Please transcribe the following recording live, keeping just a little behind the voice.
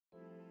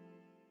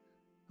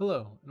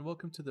Hello, and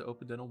welcome to the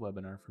OpenDental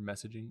webinar for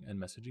messaging and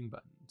messaging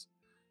buttons.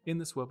 In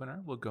this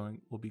webinar, we'll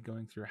be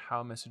going through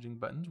how messaging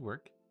buttons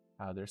work,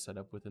 how they're set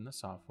up within the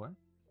software,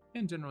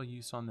 and general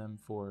use on them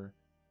for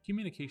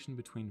communication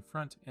between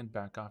front and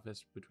back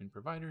office between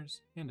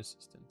providers and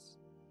assistants.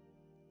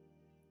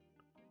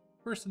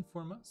 First and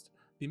foremost,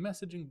 the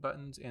messaging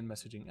buttons and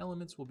messaging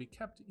elements will be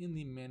kept in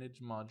the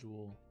Manage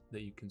module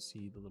that you can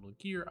see the little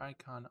gear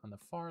icon on the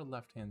far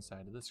left-hand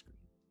side of the screen.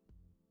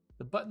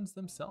 The buttons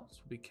themselves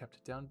will be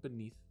kept down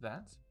beneath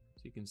that.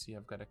 So you can see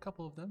I've got a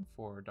couple of them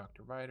for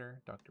Dr.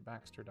 Ryder, Dr.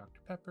 Baxter, Dr.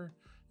 Pepper,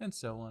 and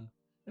so on.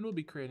 And we'll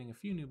be creating a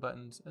few new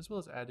buttons as well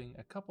as adding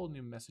a couple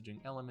new messaging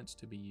elements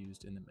to be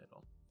used in the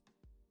middle.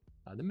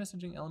 The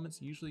messaging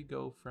elements usually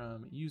go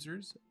from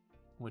users,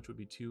 which would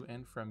be to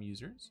and from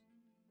users,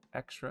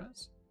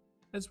 extras,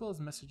 as well as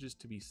messages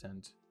to be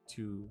sent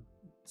to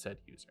said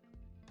user.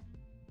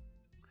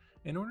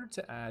 In order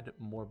to add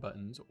more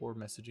buttons or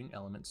messaging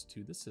elements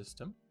to the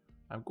system,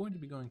 I'm going to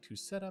be going to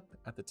Setup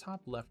at the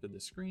top left of the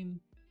screen,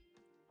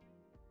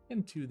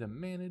 into the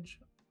Manage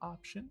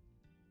option,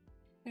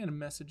 and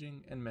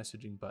messaging and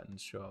messaging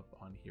buttons show up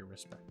on here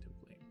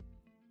respectively.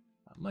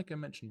 Like I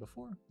mentioned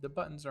before, the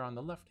buttons are on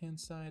the left-hand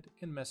side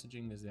and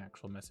messaging is the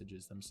actual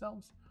messages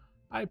themselves.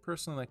 I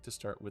personally like to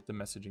start with the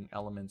messaging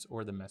elements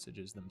or the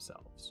messages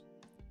themselves.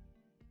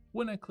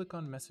 When I click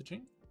on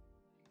messaging,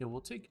 it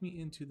will take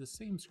me into the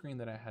same screen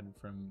that I had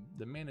from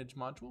the Manage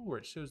module where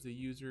it shows the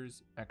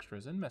users,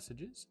 extras, and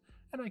messages,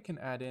 and I can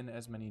add in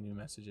as many new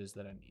messages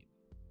that I need.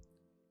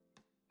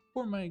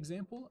 For my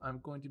example, I'm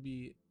going to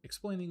be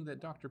explaining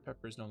that Dr.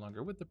 Pepper is no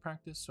longer with the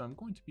practice, so I'm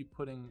going to be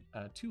putting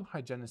two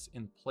hygienists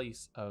in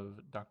place of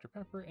Dr.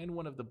 Pepper and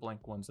one of the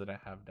blank ones that I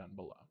have down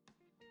below.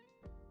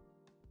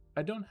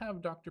 I don't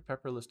have Dr.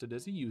 Pepper listed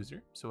as a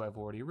user, so I've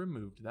already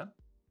removed them,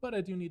 but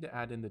I do need to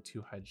add in the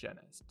two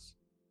hygienists.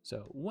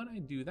 So when I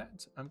do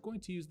that, I'm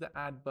going to use the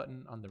Add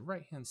button on the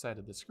right-hand side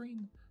of the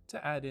screen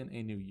to add in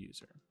a new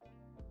user.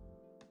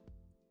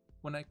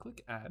 When I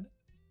click Add,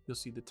 you'll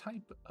see the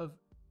type of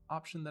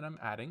option that I'm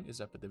adding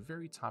is up at the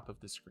very top of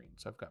the screen.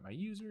 So I've got my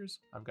users,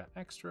 I've got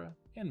extra,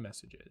 and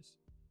messages.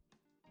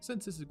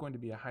 Since this is going to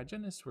be a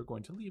hygienist, we're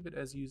going to leave it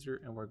as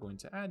user and we're going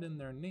to add in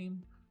their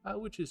name,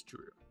 which is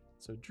Drew.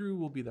 So Drew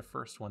will be the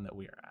first one that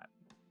we are adding.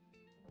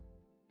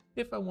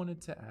 If I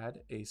wanted to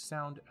add a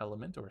sound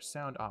element or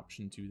sound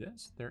option to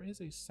this, there is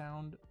a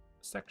sound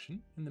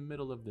section in the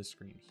middle of the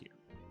screen here.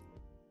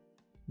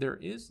 There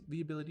is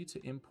the ability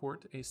to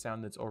import a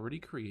sound that's already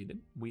created.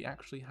 We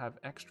actually have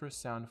extra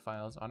sound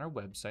files on our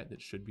website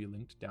that should be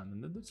linked down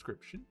in the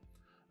description.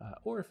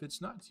 Or if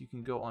it's not, you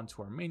can go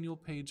onto our manual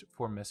page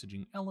for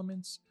messaging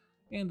elements,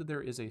 and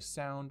there is a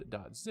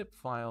sound.zip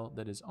file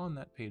that is on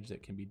that page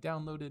that can be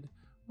downloaded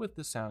with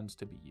the sounds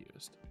to be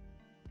used.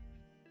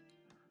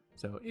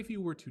 So if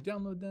you were to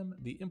download them,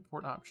 the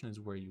import option is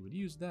where you would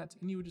use that,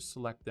 and you would just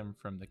select them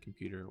from the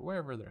computer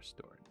wherever they're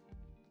stored.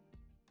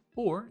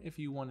 Or if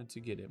you wanted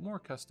to get it more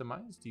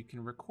customized, you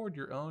can record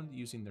your own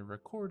using the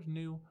Record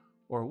New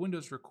or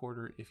Windows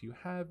Recorder if you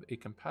have a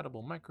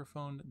compatible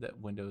microphone that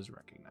Windows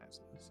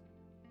recognizes.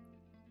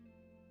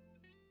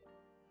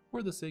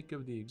 For the sake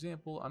of the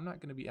example, I'm not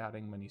going to be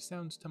adding many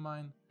sounds to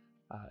mine,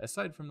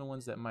 aside from the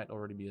ones that might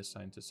already be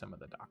assigned to some of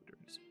the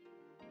doctors.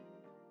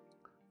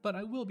 But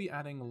I will be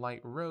adding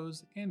light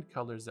rows and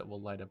colors that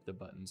will light up the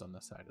buttons on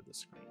the side of the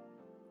screen.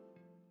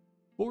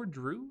 For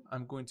Drew,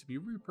 I'm going to be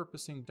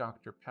repurposing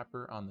Dr.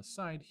 Pepper on the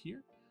side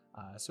here.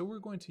 So we're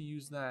going to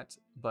use that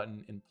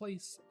button in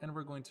place, and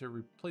we're going to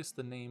replace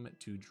the name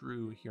to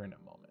Drew here in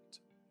a moment.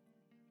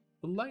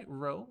 The light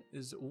row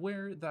is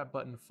where that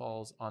button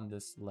falls on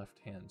this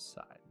left-hand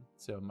side.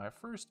 So my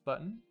first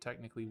button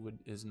technically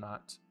is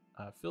not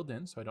filled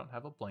in, so I don't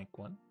have a blank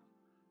one.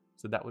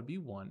 So that would be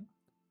 1.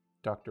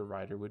 Dr.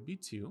 Ryder would be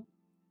 2,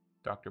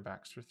 Dr.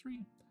 Baxter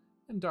 3,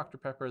 and Dr.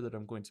 Pepper that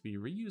I'm going to be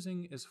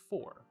reusing is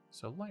 4.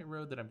 So light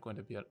row that I'm going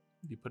to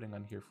be putting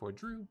on here for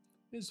Drew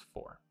is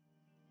 4.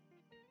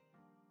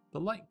 The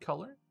light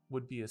color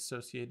would be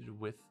associated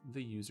with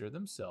the user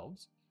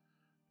themselves,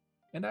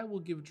 and I will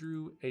give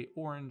Drew a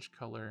orange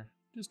color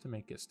just to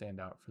make it stand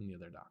out from the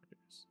other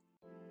doctors.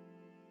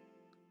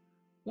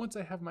 Once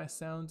I have my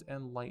sound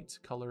and light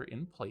color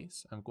in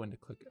place, I'm going to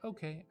click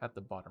OK at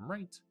the bottom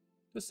right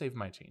to save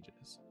my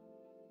changes.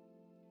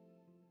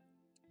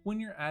 When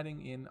you're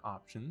adding in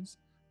options,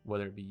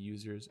 whether it be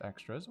users,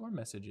 extras, or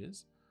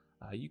messages,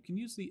 you can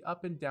use the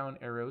up and down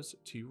arrows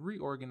to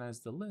reorganize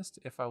the list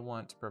if I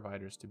want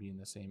providers to be in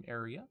the same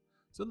area.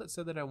 So let's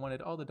say that I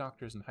wanted all the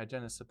doctors and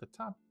hygienists at the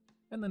top,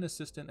 and then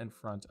assistant and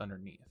front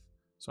underneath.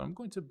 So I'm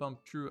going to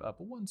bump Drew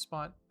up one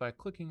spot by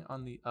clicking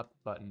on the up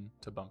button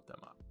to bump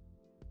them up.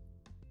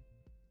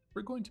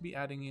 We're going to be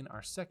adding in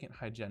our second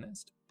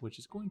hygienist, which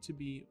is going to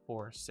be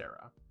for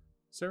Sarah.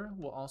 Sarah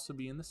will also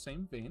be in the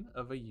same vein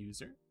of a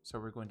user, so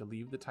we're going to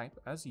leave the type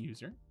as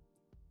user.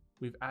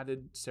 We've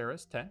added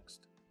Sarah's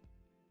text.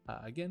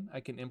 Again, I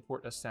can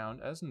import a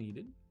sound as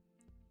needed.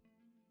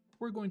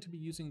 We're going to be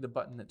using the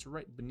button that's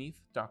right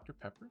beneath Dr.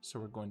 Pepper, so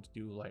we're going to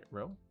do light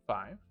row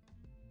 5.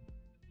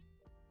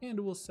 and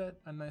we'll set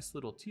a nice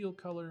little teal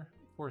color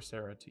for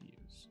Sarah to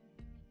use.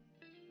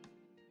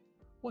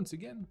 Once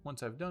again,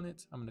 once I've done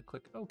it, I'm going to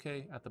click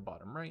OK at the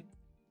bottom right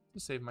to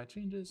save my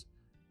changes,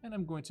 and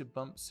I'm going to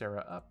bump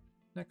Sarah up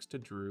next to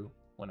Drew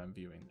when I'm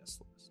viewing this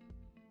list.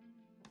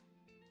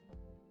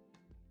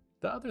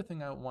 The other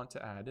thing I want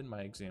to add in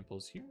my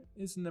examples here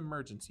is an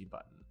emergency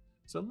button.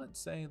 So let's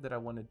say that I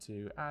wanted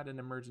to add an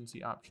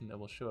emergency option that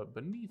will show up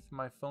beneath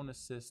my phone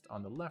assist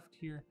on the left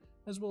here,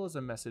 as well as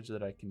a message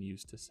that I can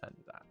use to send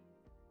that.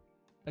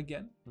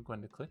 Again, I'm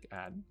going to click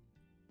Add.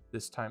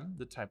 This time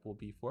the type will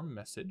be for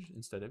message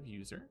instead of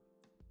user,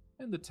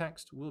 and the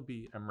text will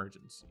be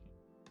emergency.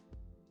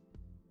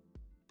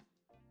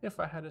 If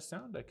I had a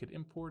sound, I could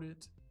import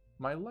it.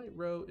 My light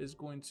row is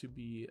going to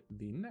be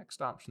the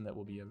next option that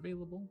will be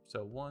available.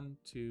 So 1,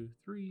 2,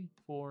 3,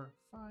 4,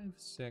 5,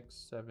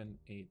 6, 7,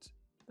 8.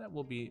 That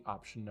will be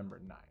option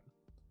number 9.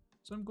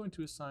 So I'm going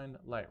to assign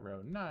light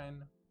row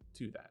 9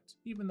 to that,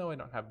 even though I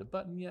don't have the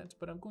button yet,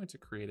 but I'm going to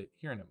create it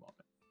here in a moment.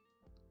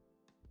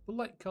 The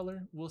light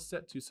color will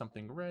set to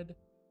something red,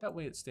 that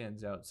way it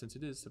stands out since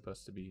it is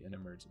supposed to be an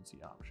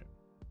emergency option.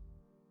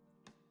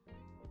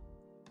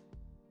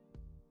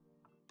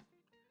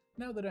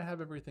 Now that I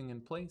have everything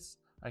in place,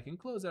 I can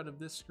close out of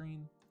this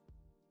screen,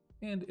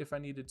 and if I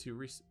needed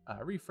to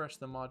refresh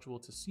the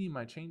module to see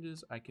my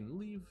changes, I can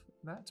leave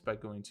that by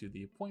going to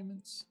the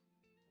appointments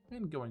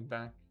and going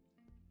back,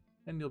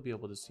 and you'll be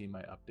able to see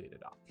my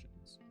updated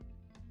options.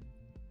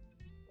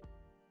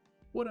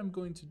 What I'm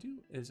going to do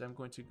is I'm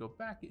going to go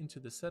back into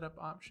the setup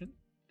option,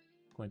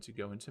 going to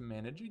go into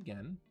manage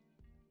again,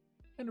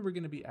 and we're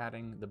going to be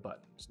adding the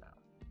buttons now.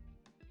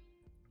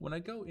 When I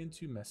go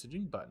into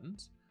messaging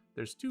buttons,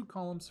 there's 2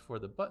 columns for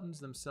the buttons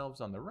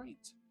themselves on the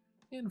right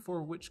and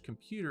for which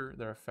computer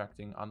they're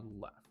affecting on the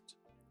left.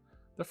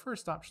 The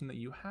first option that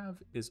you have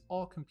is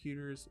all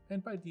computers,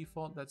 and by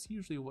default that's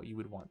usually what you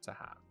would want to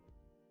have.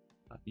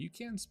 You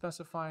can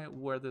specify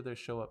whether they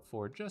show up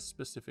for just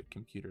specific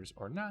computers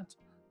or not,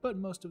 but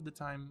most of the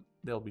time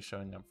they'll be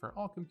showing up for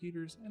all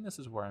computers, and this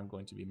is where I'm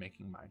going to be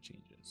making my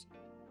changes.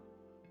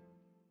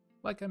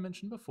 Like I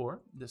mentioned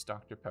before, this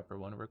Dr. Pepper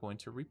one we're going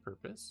to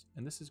repurpose,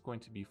 and this is going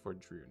to be for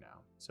Drew now.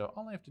 So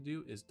all I have to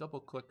do is double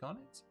click on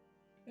it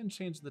and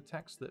change the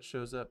text that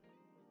shows up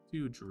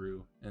to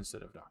Drew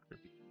instead of Dr.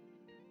 P.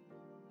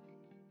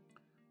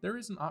 There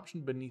is an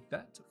option beneath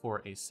that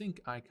for a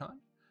sync icon.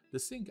 The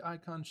sync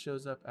icon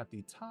shows up at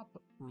the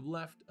top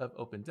left of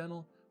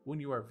OpenDental when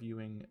you are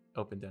viewing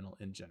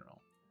OpenDental in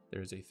general.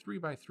 There is a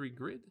 3x3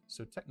 grid,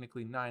 so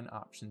technically 9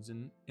 options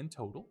in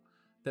total,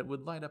 that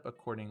would light up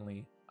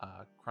accordingly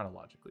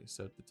chronologically.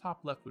 So the top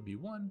left would be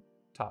 1,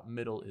 top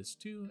middle is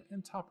 2,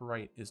 and top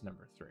right is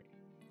number 3.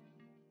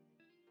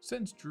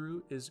 Since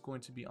Drew is going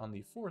to be on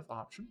the 4th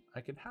option,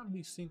 I could have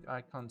the sync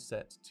icon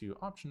set to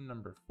option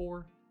number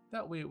 4,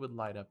 that way it would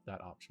light up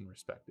that option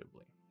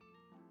respectively.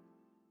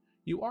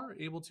 You are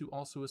able to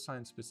also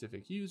assign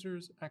specific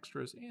users,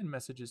 extras, and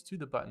messages to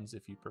the buttons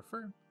if you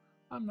prefer.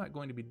 I'm not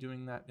going to be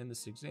doing that in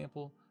this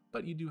example,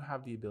 but you do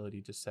have the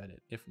ability to set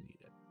it if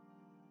needed.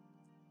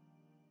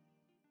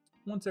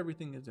 Once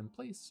everything is in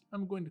place,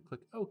 I'm going to click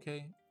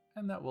OK,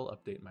 and that will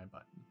update my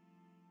button.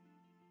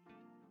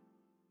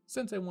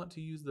 Since I want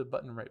to use the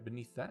button right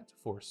beneath that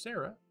for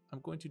Sarah, I'm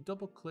going to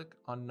double click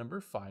on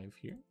number 5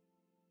 here.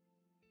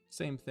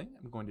 Same thing,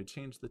 I'm going to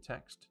change the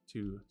text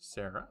to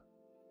Sarah,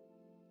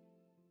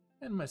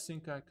 and my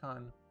sync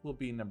icon will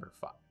be number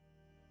 5.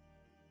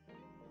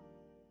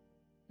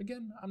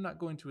 Again, I'm not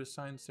going to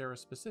assign Sarah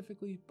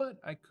specifically, but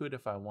I could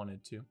if I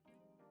wanted to.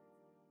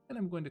 And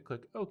I'm going to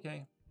click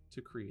OK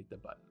to create the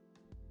button.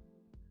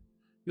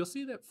 You'll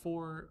see that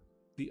for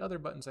the other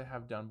buttons I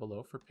have down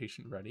below for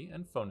Patient Ready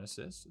and Phone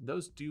Assist,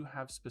 those do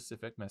have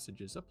specific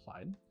messages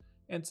applied.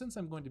 And since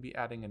I'm going to be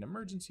adding an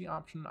emergency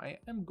option, I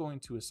am going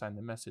to assign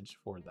the message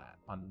for that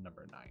on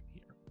number 9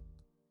 here.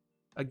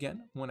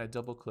 Again, when I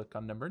double click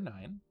on number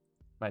 9,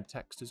 my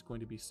text is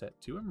going to be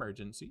set to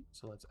emergency,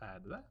 so let's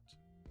add that.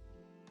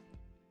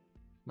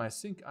 My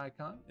sync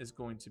icon is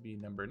going to be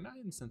number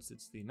 9 since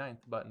it's the 9th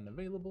button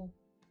available,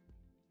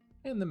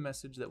 and the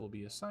message that will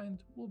be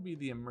assigned will be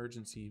the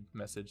emergency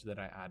message that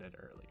I added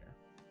earlier.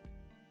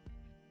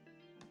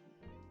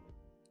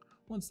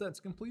 Once that's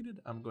completed,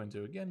 I'm going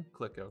to again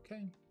click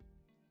OK,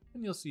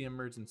 and you'll see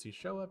emergency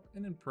show up,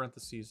 and in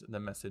parentheses the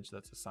message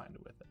that's assigned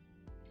with it.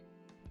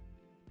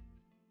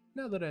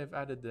 Now that I have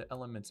added the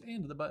elements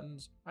and the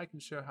buttons, I can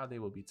show how they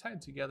will be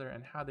tied together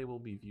and how they will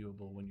be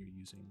viewable when you're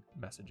using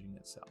messaging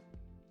itself.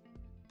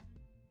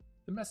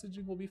 The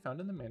messaging will be found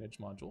in the Manage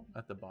module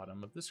at the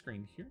bottom of the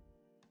screen here.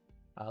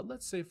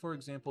 Let's say, for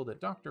example, that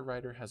Dr.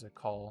 Ryder has a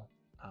call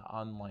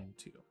on line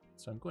 2.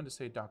 So I'm going to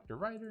say Dr.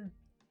 Ryder.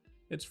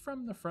 It's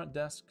from the front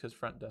desk because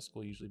front desk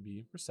will usually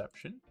be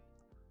reception.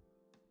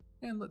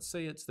 And let's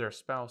say it's their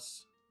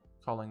spouse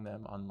calling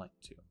them on line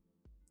 2.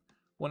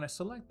 When I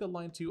select the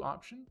line 2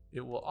 option,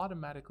 it will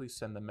automatically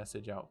send the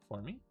message out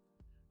for me.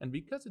 And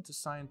because it's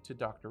assigned to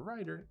Dr.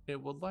 Ryder,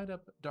 it will light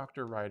up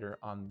Dr. Ryder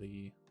on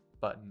the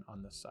button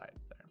on the side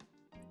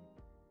there.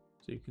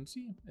 So you can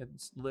see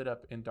it's lit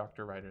up in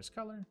Dr. Ryder's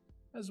color,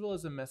 as well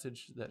as a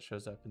message that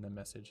shows up in the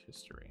message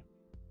history.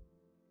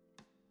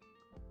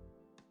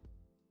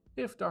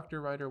 If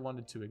Dr. Writer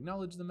wanted to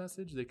acknowledge the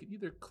message, they could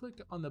either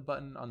click on the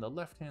button on the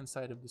left-hand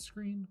side of the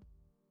screen,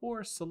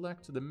 or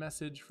select the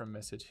message from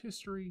message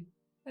history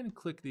and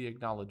click the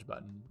acknowledge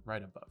button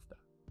right above that.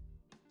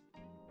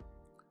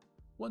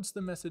 Once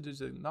the message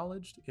is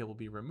acknowledged, it will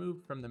be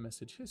removed from the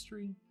message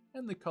history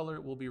and the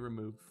color will be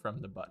removed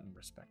from the button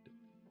respectively.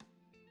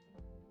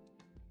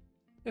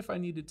 If I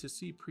needed to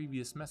see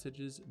previous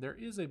messages, there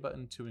is a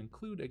button to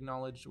include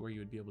acknowledged where you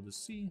would be able to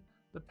see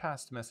the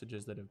past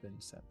messages that have been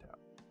sent out.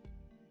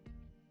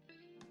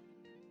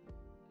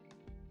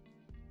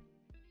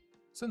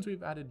 Since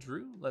we've added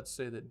Drew, let's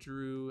say that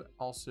Drew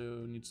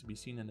also needs to be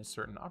seen in a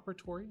certain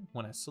operatory.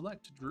 When I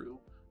select Drew,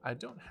 I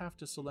don't have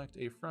to select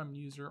a from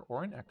user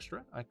or an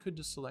extra. I could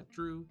just select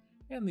Drew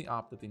and the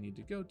op that they need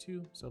to go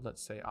to. So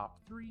let's say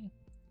op3.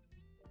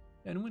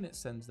 And when it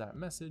sends that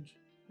message,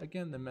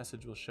 again, the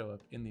message will show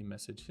up in the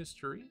message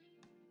history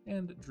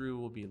and Drew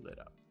will be lit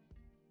up.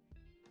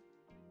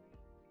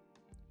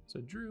 So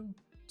Drew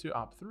to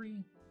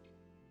op3,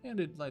 and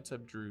it lights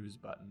up Drew's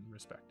button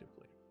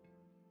respectively.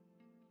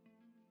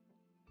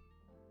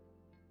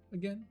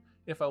 Again,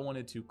 if I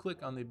wanted to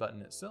click on the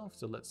button itself,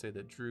 so let's say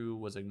that Drew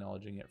was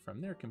acknowledging it from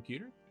their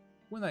computer,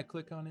 when I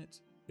click on it,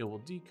 it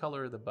will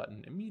decolor the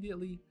button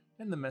immediately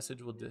and the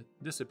message will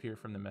disappear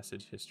from the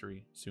message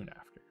history soon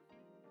after.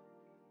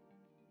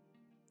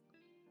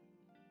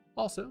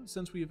 Also,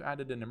 since we've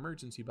added an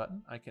emergency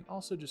button, I can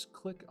also just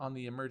click on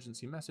the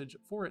emergency message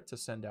for it to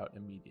send out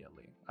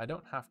immediately. I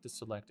don't have to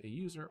select a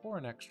user or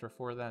an extra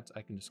for that,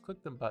 I can just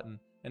click the button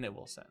and it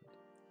will send.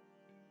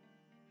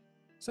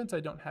 Since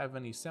I don't have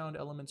any sound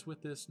elements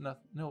with this,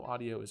 no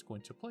audio is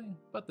going to play,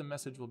 but the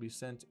message will be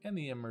sent and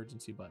the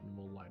emergency button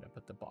will light up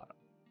at the bottom.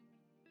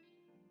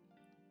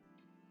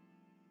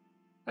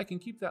 I can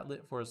keep that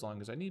lit for as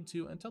long as I need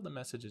to until the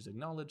message is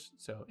acknowledged,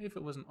 so if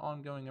it was an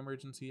ongoing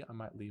emergency, I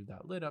might leave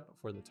that lit up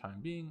for the time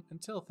being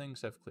until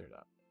things have cleared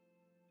up.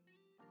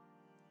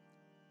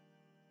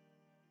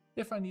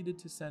 If I needed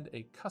to send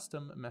a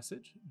custom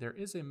message, there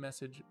is a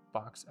message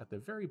box at the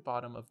very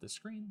bottom of the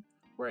screen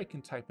where I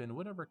can type in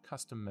whatever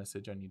custom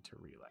message I need to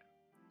relay.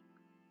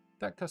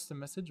 That custom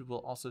message will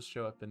also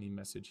show up in the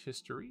message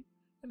history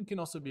and can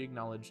also be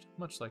acknowledged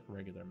much like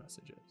regular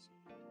messages.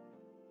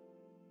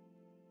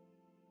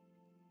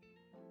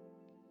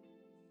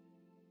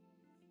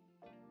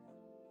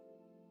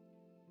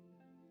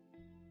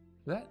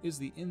 That is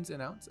the ins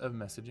and outs of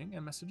messaging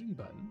and messaging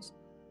buttons.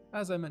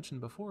 As I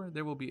mentioned before,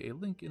 there will be a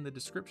link in the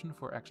description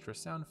for extra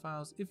sound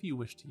files if you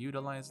wish to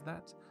utilize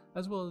that,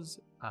 as well as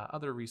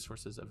other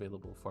resources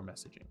available for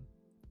messaging.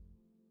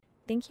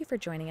 Thank you for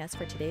joining us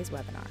for today's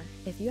webinar.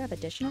 If you have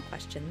additional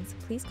questions,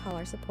 please call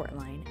our support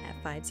line at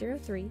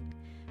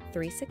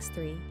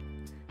 503-363-5432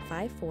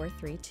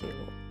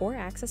 or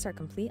access our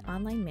complete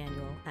online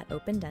manual at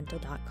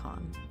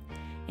opendental.com.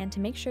 And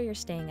to make sure you're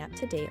staying up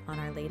to date on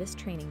our latest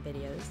training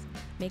videos,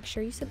 make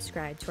sure you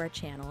subscribe to our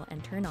channel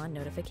and turn on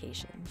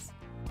notifications.